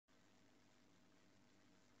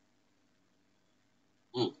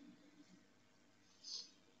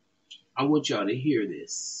I want y'all to hear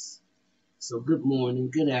this. So good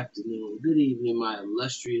morning, good afternoon, good evening, my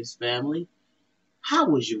illustrious family. How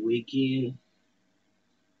was your weekend?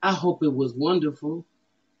 I hope it was wonderful.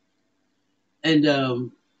 And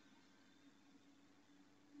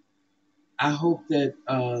I hope that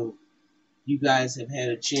you guys have had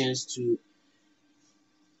a chance to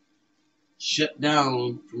shut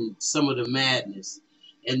down from some of the madness.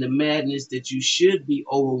 And the madness that you should be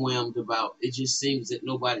overwhelmed about, it just seems that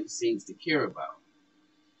nobody seems to care about.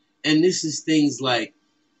 And this is things like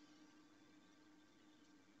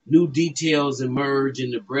new details emerge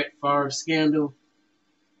in the Brett Favre scandal.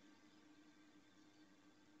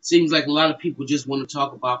 Seems like a lot of people just want to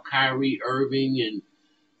talk about Kyrie Irving and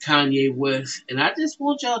Kanye West. And I just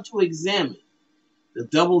want y'all to examine the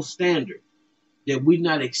double standard that we're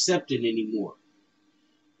not accepting anymore.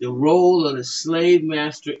 The role of the slave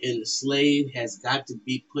master and the slave has got to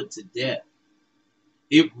be put to death.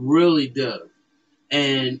 It really does.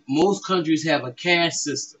 And most countries have a caste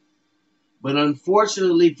system. But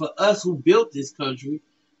unfortunately for us who built this country,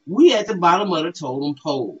 we at the bottom of the totem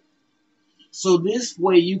pole. So this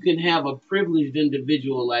way you can have a privileged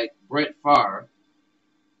individual like Brett Favre,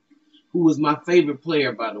 who was my favorite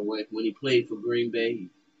player, by the way, when he played for Green Bay.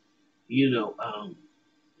 In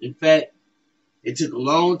fact, it took a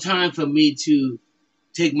long time for me to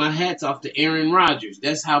take my hats off to Aaron Rodgers.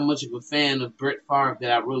 That's how much of a fan of Brett Favre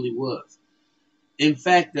that I really was. In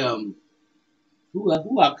fact, who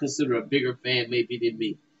I consider a bigger fan maybe than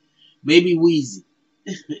me. Maybe Weezy.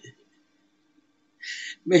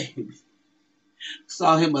 Maybe.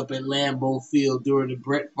 Saw him up at Lambeau Field during the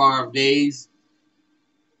Brett Favre days.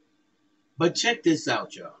 But check this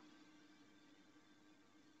out, y'all.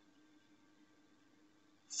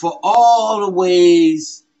 For all the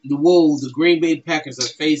ways the woes the Green Bay Packers are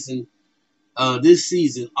facing this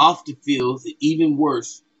season off the field, even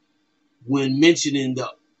worse when mentioning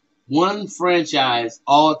the one franchise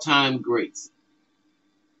all-time greats.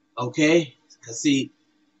 Okay? Because, see,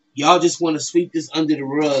 y'all just want to sweep this under the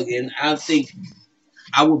rug, and I think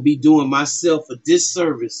I would be doing myself a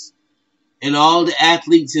disservice and all the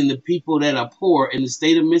athletes and the people that are poor in the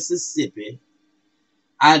state of Mississippi.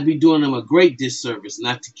 I'd be doing them a great disservice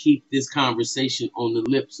not to keep this conversation on the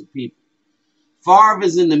lips of people. Favre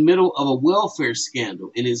is in the middle of a welfare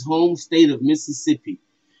scandal in his home state of Mississippi,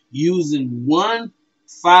 using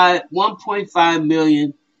 $1.5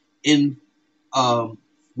 million in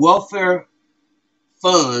welfare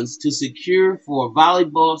funds to secure for a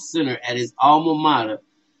volleyball center at his alma mater,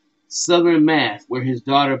 Southern Mass, where his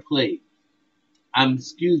daughter played. I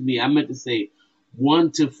meant to say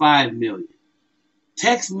 1 to 5 million.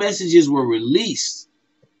 Text messages were released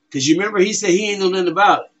because you remember he said he ain't know nothing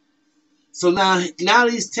about it. So now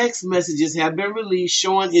these text messages have been released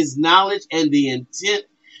showing his knowledge and the intent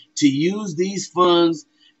to use these funds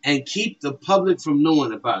and keep the public from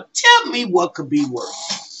knowing about it. Tell me what could be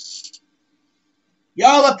worse.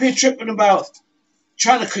 Y'all up here tripping about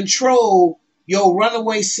trying to control your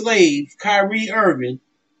runaway slave, Kyrie Irving,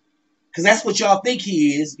 because that's what y'all think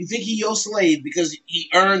he is. You think he your slave because he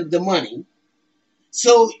earned the money.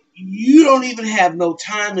 So you don't even have no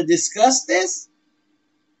time to discuss this?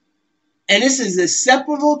 And this is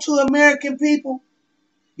acceptable to American people?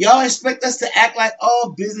 Y'all expect us to act like,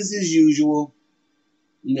 oh, business as usual?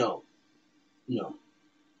 No.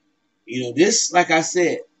 This, like I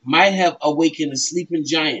said, might have awakened a sleeping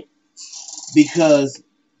giant. Because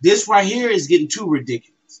this right here is getting too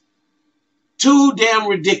ridiculous. Too damn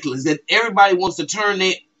ridiculous that everybody wants to turn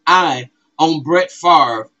their eye on Brett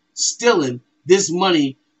Favre stealing this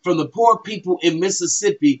money from the poor people in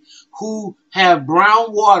Mississippi who have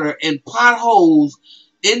brown water and potholes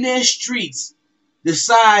in their streets the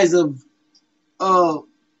size of the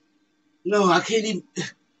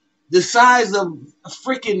size of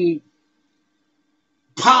freaking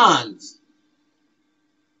ponds.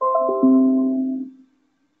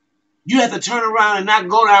 You have to turn around and not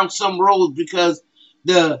go down some roads because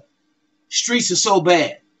the streets are so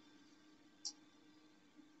bad.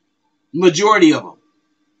 Majority of them.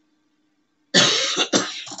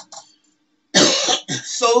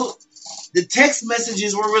 So the text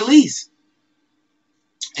messages were released.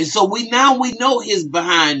 And so we know his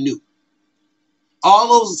behind knew. All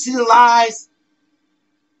those, see the lies?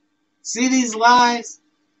 See these lies?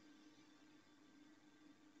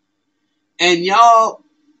 And y'all,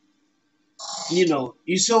 you're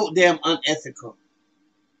so damn unethical.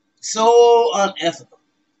 So unethical.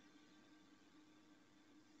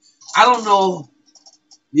 I don't know,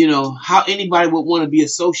 how anybody would want to be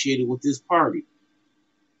associated with this party.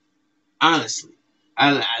 Honestly.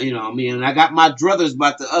 I got my druthers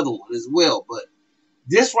about the other one as well, but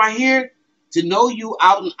This right here, to know you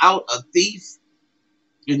out and out a thief,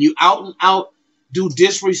 and you out and out do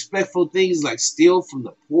disrespectful things like steal from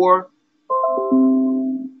the poor,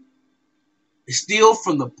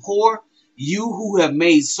 you who have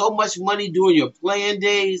made so much money during your playing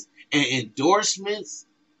days and endorsements.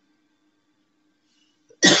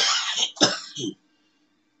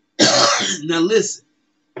 Now listen,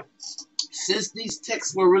 since these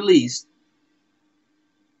texts were released,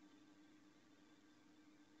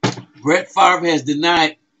 Brett Favre has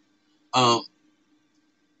denied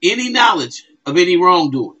any knowledge of any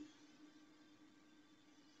wrongdoing,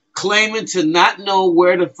 claiming to not know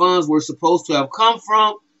where the funds were supposed to have come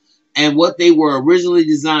from and what they were originally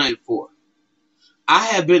designed for. I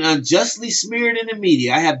have been unjustly smeared in the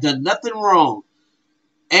media. I have done nothing wrong.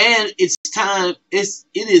 And it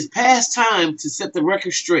is past time to set the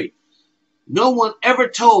record straight. No one ever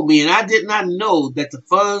told me, and I did not know, that the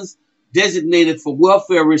funds designated for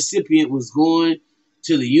welfare recipient was going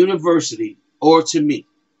to the university or to me.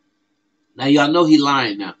 Now y'all know he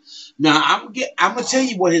lying now. Now I'm gonna tell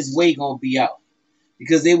you what his way gonna be out,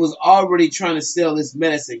 because they was already trying to sell this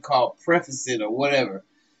medicine called Prefacin or whatever.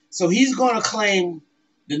 So he's gonna claim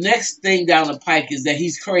the next thing down the pike is that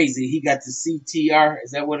he's crazy. He got the CTR.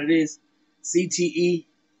 Is that what it is? CTE.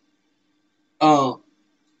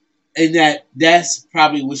 And that's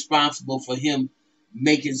probably responsible for him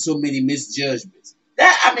making so many misjudgments.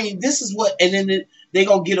 This is what, and then they're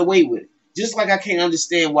going to get away with it. Just like I can't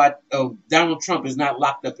understand why Donald Trump is not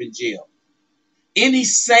locked up in jail. Any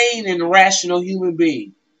sane and rational human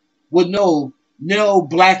being would know no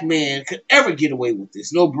black man could ever get away with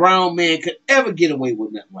this. No brown man could ever get away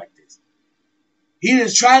with nothing like this. He done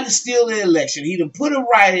tried to steal the election. He done put a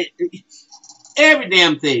riot, every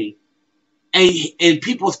damn thing. And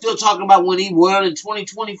people are still talking about when he won in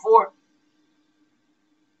 2024.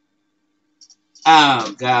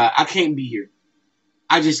 Oh, God. I can't be here.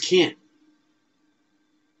 I just can't.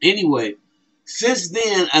 Anyway, since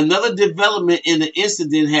then, another development in the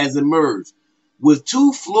incident has emerged, with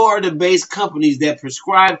two Florida-based companies that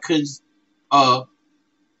prescribe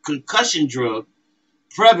concussion drug,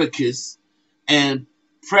 Prevacus and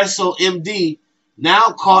Presso MD,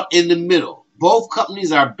 now caught in the middle. Both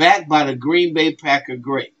companies are backed by the Green Bay Packer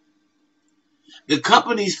great. The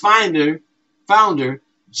company's founder,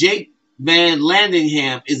 Jake Van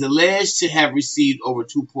Landingham, is alleged to have received over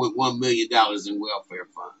 $2.1 million in welfare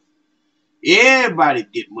funds. Everybody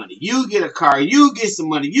get money. You get a car. You get some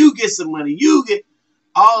money. You get some money. You get...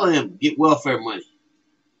 All of them get welfare money.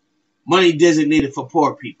 Money designated for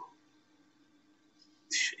poor people.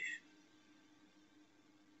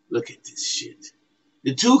 Look at this shit.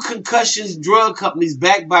 The two concussions drug companies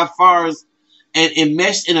backed by Favre and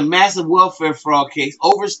enmeshed in a massive welfare fraud case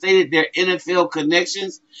overstated their NFL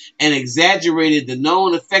connections and exaggerated the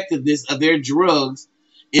known effectiveness of their drugs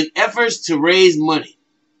in efforts to raise money.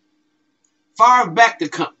 Favre backed the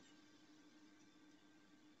company.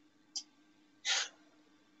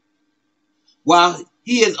 While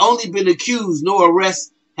he has only been accused, no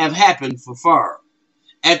arrests have happened for Favre.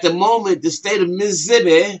 At the moment, the state of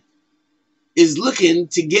Mississippi is looking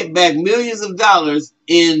to get back millions of dollars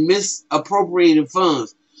in misappropriated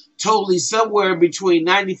funds. Totally somewhere between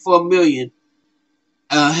 $94 million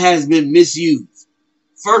has been misused.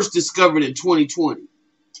 First discovered in 2020.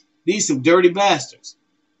 These some dirty bastards.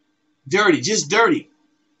 Dirty, just dirty.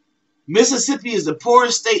 Mississippi is the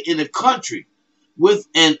poorest state in the country, with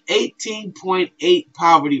an 18.8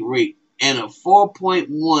 poverty rate and a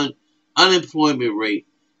 4.1 unemployment rate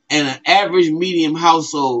and an average median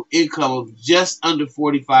household income of just under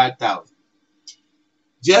 $45,000.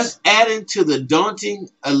 Just adding to the daunting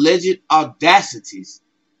alleged audacities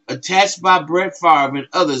attached by Brett Favre and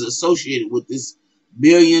others associated with this $1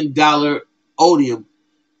 million odium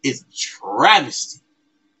is a travesty.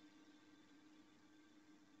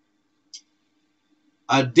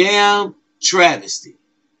 A damn travesty.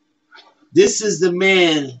 This is the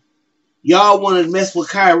man y'all want to mess with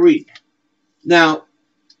Kyrie. Now,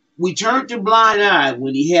 we turned a blind eye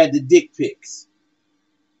when he had the dick pics.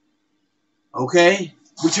 Okay?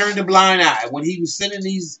 We turned a blind eye when he was sending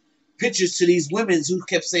these pictures to these women who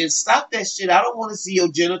kept saying, stop that shit, I don't want to see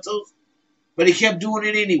your genitals. But he kept doing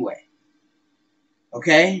it anyway.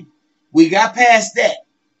 Okay? We got past that.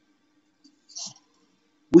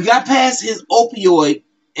 We got past his opioid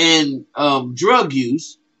and drug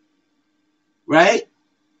use. Right?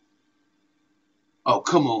 Oh,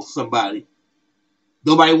 come on, somebody.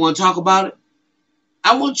 Nobody want to talk about it?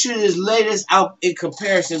 I want you to just lay this out in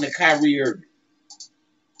comparison to Kyrie Irving.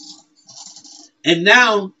 And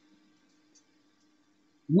now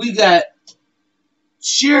we got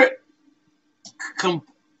sheer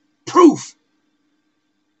proof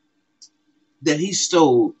that he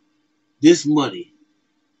stole this money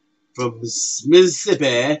from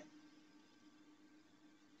Mississippi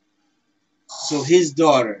so his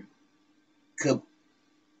daughter could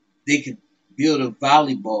build a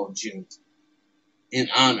volleyball gym in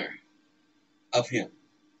honor of him.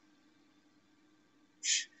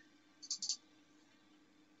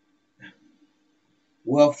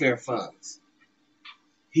 Welfare funds.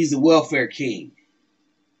 He's a welfare king.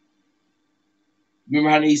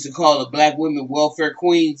 Remember how they used to call the black women welfare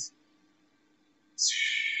queens?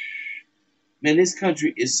 Man, this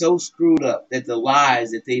country is so screwed up that the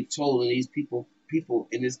lies that they've told these people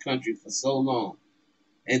in this country for so long,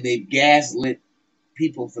 and they've gaslit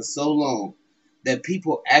people for so long, that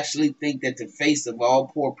people actually think that the face of all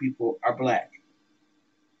poor people are black.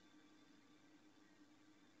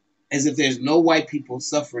 As if there's no white people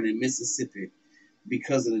suffering in Mississippi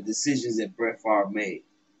because of the decisions that Brett Favre made.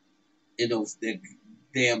 And those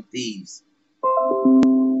damn thieves,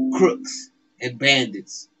 crooks, and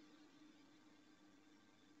bandits.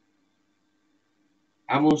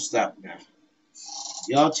 I'm gonna stop now.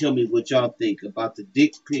 Y'all tell me what y'all think about the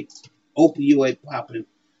dick pic, opioid popping,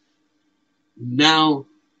 now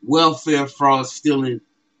welfare fraud stealing,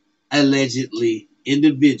 allegedly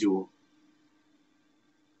individual.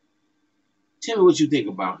 Tell me what you think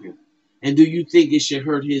about him. And do you think it should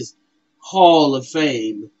hurt his Hall of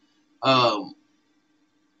Fame?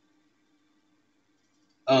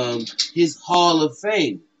 His Hall of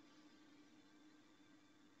Fame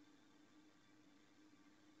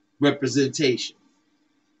representation.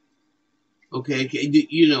 Okay,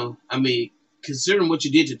 you know, I mean, considering what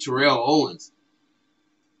you did to Terrell Owens,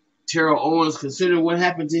 considering what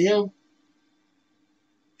happened to him,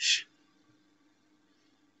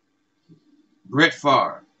 Brett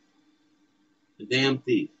Favre, the damn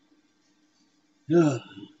thief. Who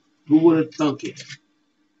would have thunk it?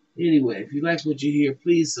 Anyway, if you like what you hear,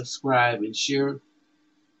 please subscribe and share.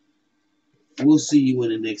 We'll see you in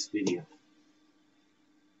the next video.